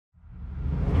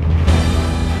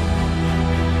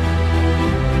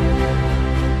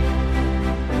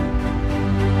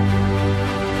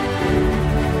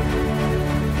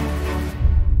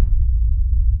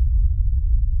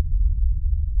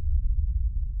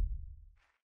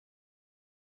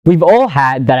We've all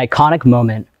had that iconic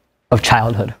moment of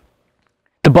childhood.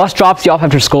 The bus drops you off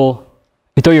after school,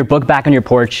 you throw your book back on your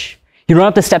porch, you run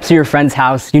up the steps of your friend's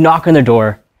house, you knock on their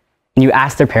door, and you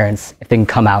ask their parents if they can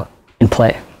come out and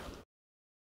play.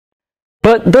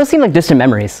 But those seem like distant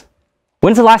memories.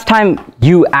 When's the last time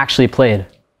you actually played?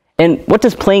 And what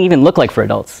does playing even look like for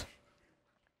adults?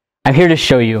 I'm here to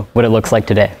show you what it looks like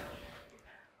today.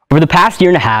 Over the past year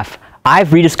and a half,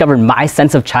 I've rediscovered my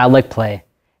sense of childlike play,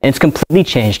 and it's completely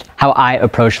changed how I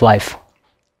approach life.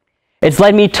 It's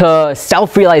led me to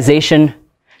self-realization,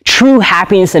 true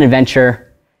happiness and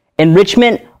adventure,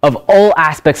 enrichment of all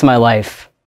aspects of my life.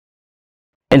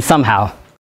 And somehow,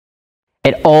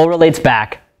 it all relates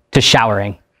back to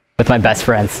showering with my best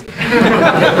friends.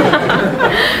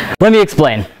 Let me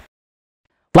explain.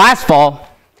 Last fall,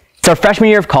 it's our freshman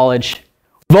year of college.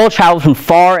 We've all traveled from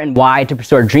far and wide to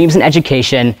pursue our dreams in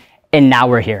education, and now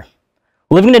we're here.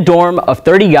 Living in a dorm of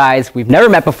 30 guys we've never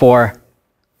met before,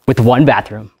 with one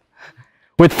bathroom.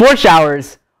 With 4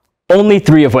 showers, only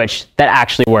 3 of which that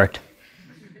actually worked.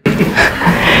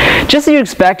 Just as you'd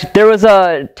expect, there was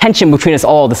a tension between us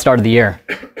all at the start of the year.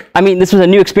 I mean, this was a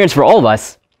new experience for all of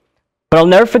us, but I'll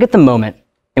never forget the moment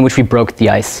in which we broke the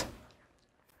ice.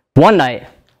 One night,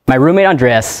 my roommate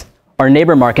Andreas, our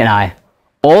neighbor Mark, and I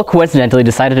all coincidentally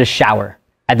decided to shower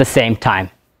at the same time.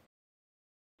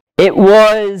 It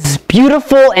was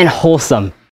beautiful and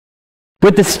wholesome.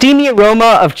 With the steamy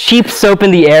aroma of cheap soap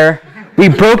in the air, we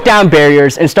broke down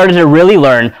barriers and started to really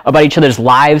learn about each other's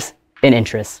lives and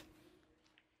interests.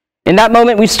 In that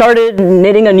moment, we started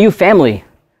knitting a new family,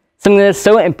 something that is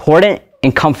so important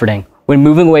and comforting when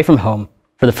moving away from home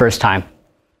for the first time.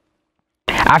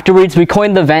 Afterwards, we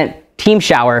coined the event Team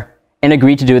Shower and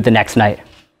agreed to do it the next night.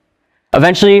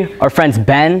 Eventually, our friends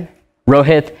Ben,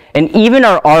 Rohit, and even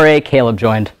our RA Caleb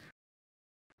joined.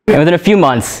 And within a few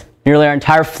months, nearly our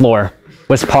entire floor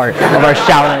was part of our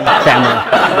showering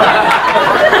family.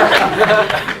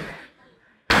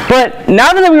 But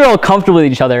now that we were all comfortable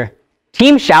with each other,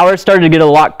 Team Shower started to get a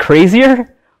lot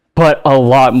crazier, but a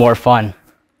lot more fun.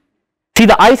 See,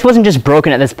 the ice wasn't just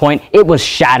broken at this point, it was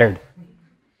shattered.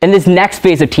 And this next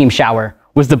phase of Team Shower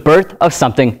was the birth of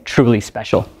something truly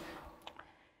special.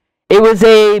 It was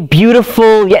a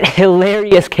beautiful yet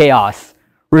hilarious chaos,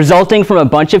 resulting from a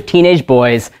bunch of teenage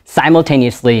boys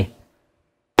simultaneously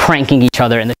pranking each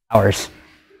other in the showers.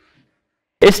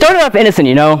 It started off innocent,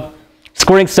 you know,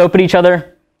 squirting soap at each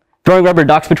other, throwing rubber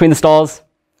ducks between the stalls.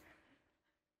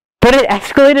 But it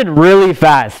escalated really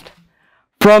fast.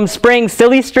 From spraying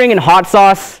silly string and hot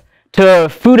sauce, to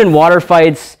food and water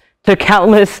fights, to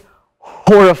countless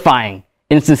horrifying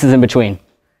instances in between.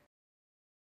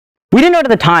 We didn't know it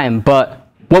at the time, but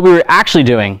what we were actually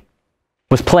doing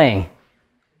was playing.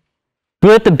 We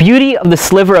let the beauty of the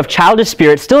sliver of childish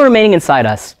spirit still remaining inside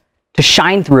us to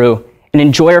shine through and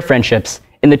enjoy our friendships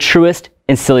in the truest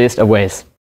and silliest of ways.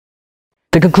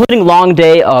 The concluding long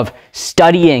day of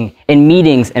studying and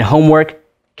meetings and homework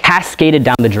cascaded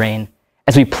down the drain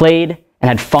as we played and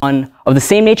had fun of the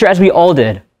same nature as we all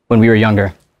did when we were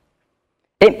younger.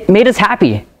 It made us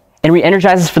happy and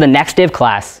re-energized us for the next day of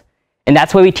class, and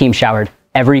that's why we team showered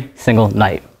every single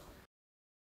night.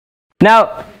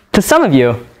 Now, to some of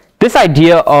you, this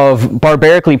idea of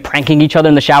barbarically pranking each other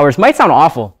in the showers might sound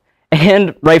awful,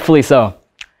 and rightfully so.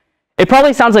 It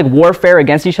probably sounds like warfare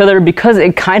against each other because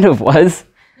it kind of was.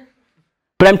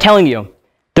 But I'm telling you,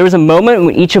 there was a moment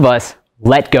when each of us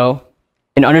let go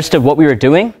and understood what we were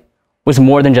doing was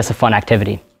more than just a fun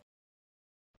activity.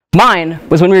 Mine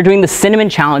was when we were doing the cinnamon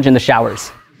challenge in the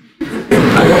showers.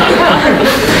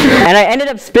 And I ended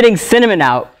up spitting cinnamon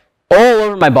out all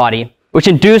over my body, which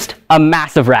induced a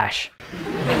massive rash.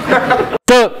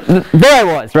 So there I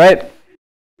was, right?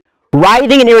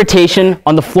 Writhing in irritation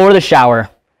on the floor of the shower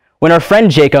when our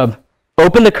friend Jacob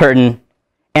opened the curtain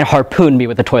and harpooned me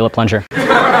with a toilet plunger.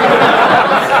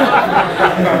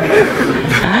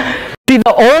 See,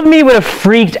 the old me would have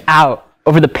freaked out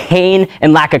over the pain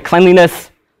and lack of cleanliness,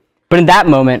 but in that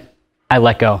moment, I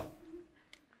let go.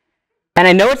 And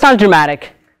I know it sounds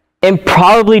dramatic and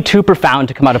probably too profound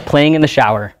to come out of playing in the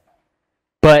shower,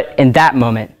 but in that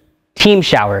moment, Team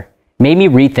Shower made me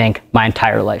rethink my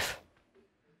entire life.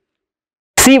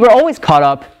 See, we're always caught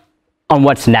up on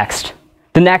what's next.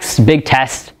 The next big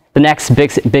test, the next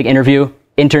big interview,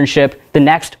 internship, the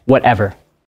next whatever.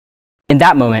 In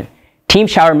that moment, Team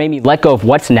Shower made me let go of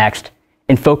what's next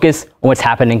and focus on what's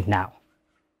happening now.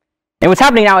 And what's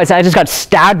happening now is I just got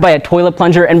stabbed by a toilet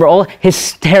plunger and we're all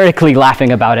hysterically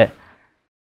laughing about it.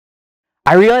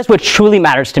 I realized what truly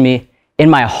matters to me in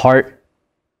my heart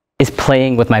is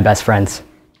playing with my best friends.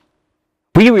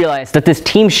 We realized that this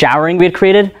team showering we had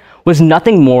created was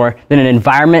nothing more than an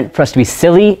environment for us to be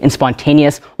silly and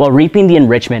spontaneous while reaping the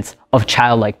enrichments of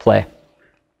childlike play.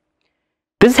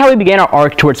 This is how we began our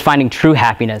arc towards finding true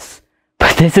happiness,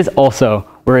 but this is also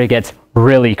where it gets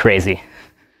really crazy.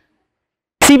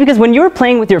 See, because when you were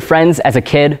playing with your friends as a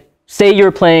kid, say you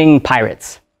were playing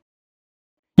pirates,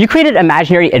 you created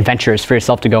imaginary adventures for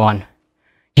yourself to go on.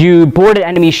 You boarded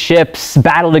enemy ships,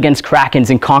 battled against krakens,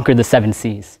 and conquered the 7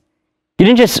 seas. You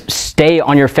didn't just stay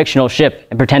on your fictional ship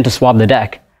and pretend to swab the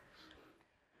deck.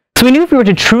 So we knew if we were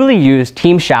to truly use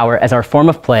Team Shower as our form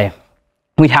of play,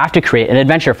 we'd have to create an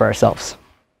adventure for ourselves.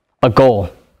 A goal.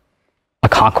 A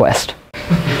conquest.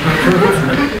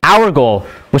 Our goal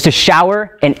was to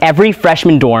shower in every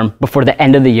freshman dorm before the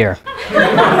end of the year.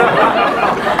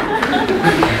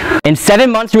 In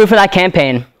 7 months removed from that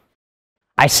campaign,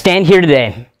 I stand here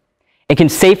today and can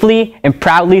safely and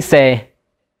proudly say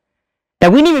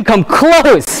that we didn't even come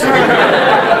close.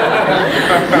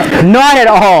 Not at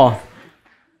all.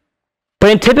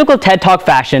 But in typical TED Talk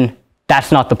fashion,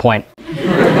 that's not the point.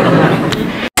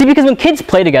 See, because when kids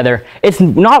play together, it's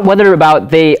not whether about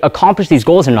they accomplish these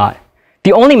goals or not.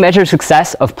 The only measure of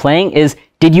success of playing is,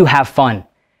 did you have fun?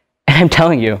 And I'm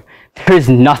telling you, there is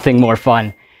nothing more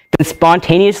fun than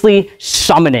spontaneously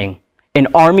summoning an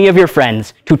army of your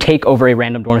friends to take over a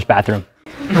random dorm's bathroom.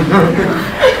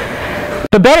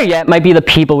 But better yet might be the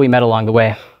people we met along the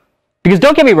way. Because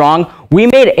don't get me wrong, we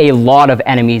made a lot of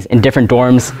enemies in different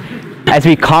dorms as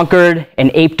we conquered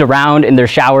and aped around in their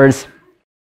showers.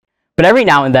 But every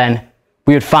now and then,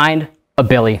 we would find a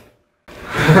Billy.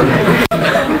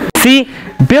 See,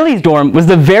 Billy's dorm was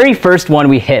the very first one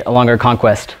we hit along our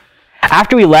conquest.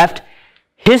 After we left,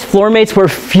 his floor mates were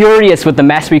furious with the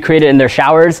mess we created in their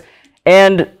showers,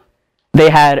 and they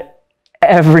had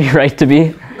every right to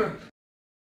be.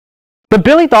 But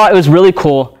Billy thought it was really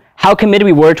cool how committed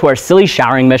we were to our silly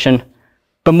showering mission,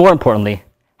 but more importantly,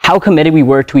 how committed we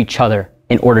were to each other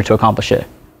in order to accomplish it.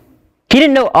 He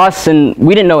didn't know us and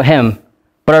we didn't know him,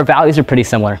 but our values are pretty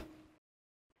similar.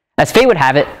 As fate would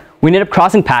have it, we ended up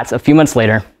crossing paths a few months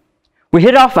later. We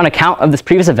hit it off on account of this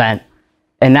previous event,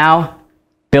 and now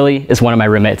Billy is one of my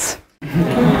roommates.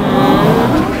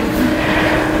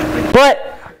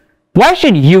 But why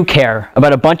should you care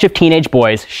about a bunch of teenage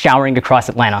boys showering across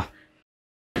Atlanta?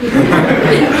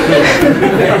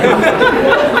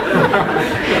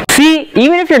 See,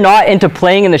 even if you're not into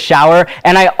playing in the shower,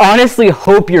 and I honestly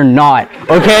hope you're not,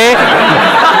 okay?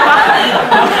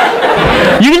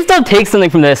 You can still take something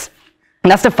from this,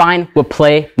 and that's to find what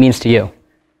play means to you.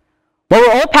 While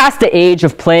we're all past the age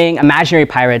of playing imaginary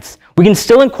pirates, we can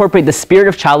still incorporate the spirit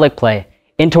of childlike play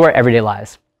into our everyday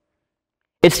lives.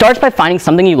 It starts by finding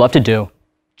something you love to do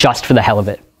just for the hell of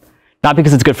it. Not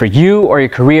because it's good for you or your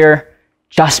career,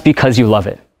 just because you love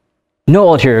it. No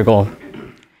ulterior goal.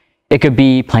 It could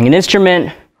be playing an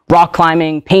instrument, rock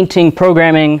climbing, painting,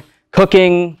 programming,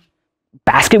 cooking,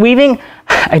 basket weaving.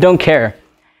 I don't care.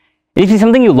 If it's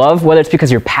something you love, whether it's because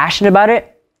you're passionate about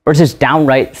it or it's just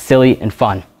downright silly and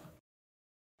fun.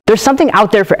 There's something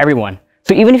out there for everyone.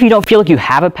 So even if you don't feel like you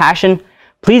have a passion,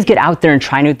 please get out there and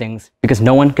try new things because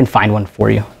no one can find one for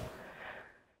you.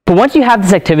 But once you have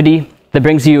this activity that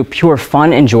brings you pure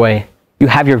fun and joy, you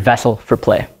have your vessel for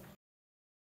play.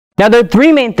 Now, there are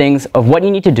 3 main things of what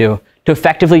you need to do to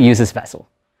effectively use this vessel.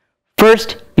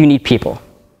 First, you need people.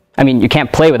 I mean, you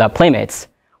can't play without playmates,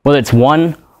 whether it's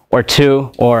 1 or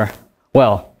 2 or,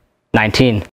 well,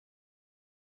 19.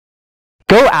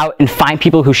 Go out and find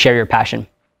people who share your passion.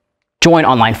 Join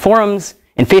online forums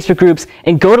and Facebook groups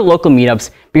and go to local meetups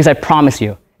because I promise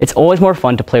you, it's always more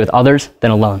fun to play with others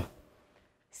than alone.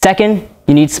 Second,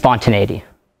 you need spontaneity.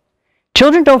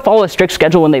 Children don't follow a strict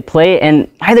schedule when they play, and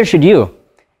neither should you.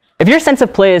 If your sense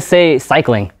of play is, say,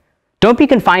 cycling, don't be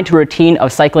confined to a routine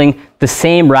of cycling the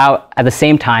same route at the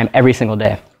same time every single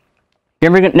day.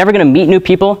 You're never going to meet new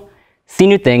people, see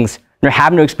new things, nor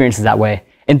have new experiences that way,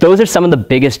 and those are some of the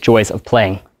biggest joys of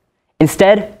playing.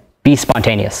 Instead, be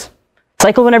spontaneous.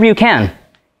 Cycle whenever you can.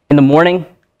 In the morning,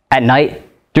 at night,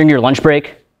 during your lunch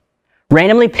break.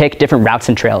 Randomly pick different routes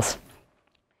and trails.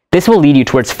 This will lead you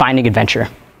towards finding adventure.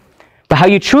 But how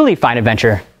you truly find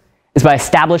adventure is by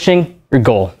establishing your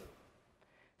goal.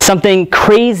 Something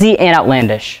crazy and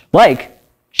outlandish, like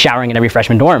showering in every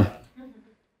freshman dorm.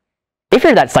 If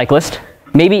you're that cyclist,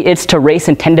 maybe it's to race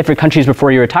in 10 different countries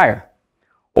before you retire.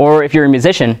 Or if you're a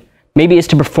musician, maybe it's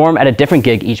to perform at a different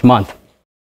gig each month.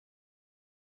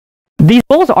 These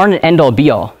goals aren't an end-all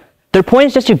be-all. Their point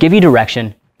is just to give you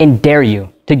direction and dare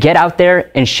you to get out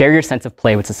there and share your sense of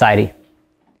play with society.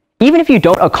 Even if you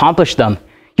don't accomplish them,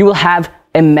 you will have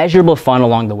immeasurable fun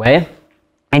along the way.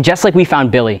 And just like we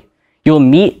found Billy, you will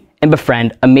meet and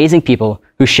befriend amazing people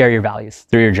who share your values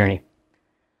through your journey.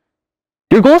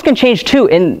 Your goals can change too,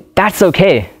 and that's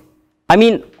okay. I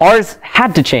mean, ours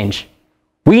had to change.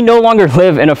 We no longer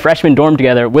live in a freshman dorm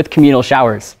together with communal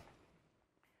showers.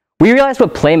 We realized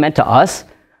what play meant to us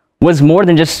was more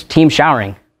than just team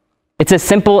showering. It's as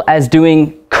simple as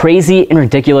doing crazy and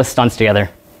ridiculous stunts together.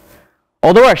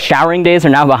 Although our showering days are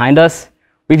now behind us,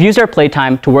 we've used our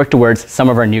playtime to work towards some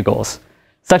of our new goals,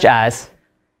 such as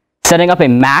setting up a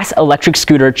mass electric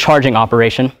scooter charging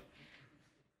operation,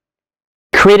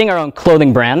 creating our own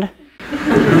clothing brand,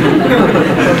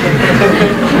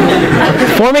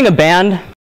 forming a band,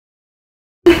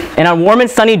 and on warm and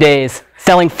sunny days,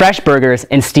 selling fresh burgers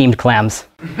and steamed clams.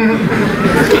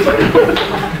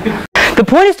 The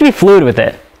point is to be fluid with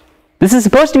it. This is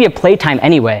supposed to be a playtime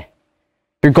anyway.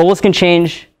 Your goals can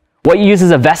change. What you use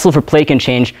as a vessel for play can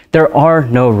change. There are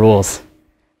no rules.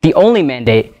 The only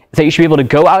mandate is that you should be able to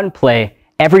go out and play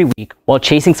every week while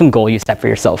chasing some goal you set for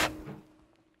yourself.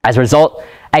 As a result,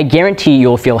 I guarantee you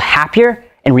will feel happier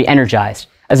and re-energized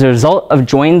as a result of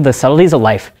enjoying the subtleties of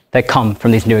life that come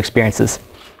from these new experiences.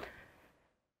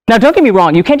 Now, don't get me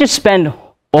wrong, you can't just spend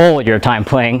all your time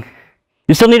playing.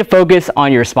 You still need to focus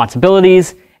on your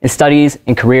responsibilities and studies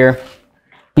and career.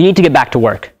 You need to get back to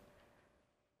work.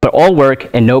 But all work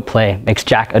and no play makes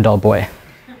Jack a dull boy.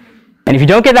 And if you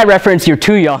don't get that reference, you're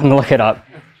too young to look it up.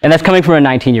 And that's coming from a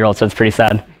 19-year-old, so it's pretty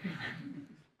sad.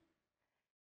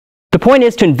 The point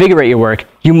is to invigorate your work,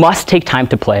 you must take time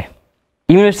to play,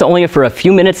 even if it's only for a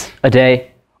few minutes a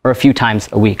day or a few times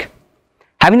a week.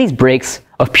 Having these breaks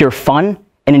of pure fun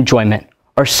and enjoyment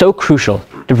are so crucial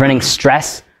to preventing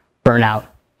stress, burnout,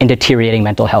 and deteriorating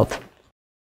mental health.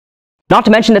 Not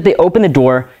to mention that they open the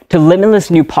door to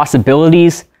limitless new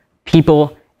possibilities,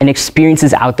 people, and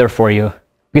experiences out there for you,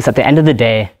 because at the end of the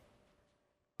day,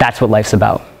 that's what life's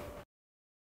about.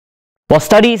 While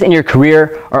studies and your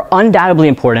career are undoubtedly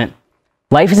important,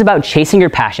 life is about chasing your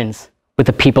passions with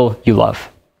the people you love.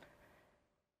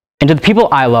 And to the people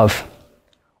I love,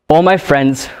 all my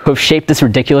friends who have shaped this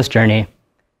ridiculous journey,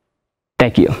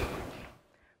 thank you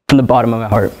from the bottom of my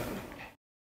heart.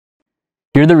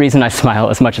 You're the reason I smile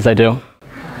as much as I do.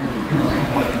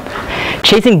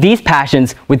 Chasing these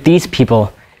passions with these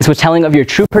people is what's telling of your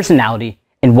true personality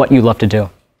and what you love to do.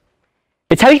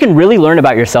 It's how you can really learn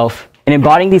about yourself, and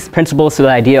embodying these principles to the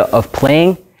idea of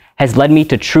playing has led me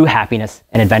to true happiness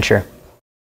and adventure.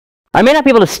 I may not be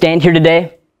able to stand here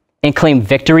today and claim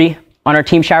victory on our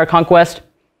team shower conquest,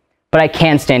 but I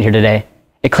can stand here today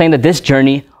and claim that this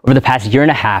journey over the past year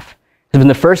and a half has been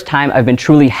the first time I've been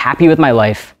truly happy with my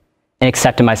life and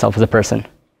accepted myself as a person.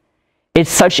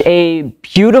 It's such a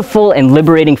beautiful and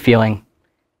liberating feeling,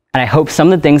 and I hope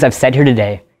some of the things I've said here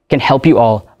today can help you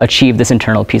all achieve this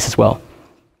internal peace as well.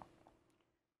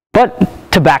 But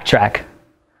to backtrack,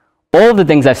 all of the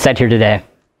things I've said here today,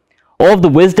 all of the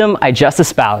wisdom I just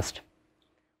espoused,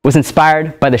 was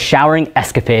inspired by the showering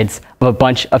escapades of a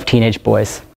bunch of teenage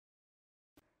boys.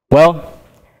 Well,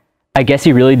 I guess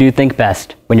you really do think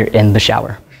best when you're in the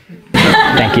shower.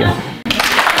 Thank you.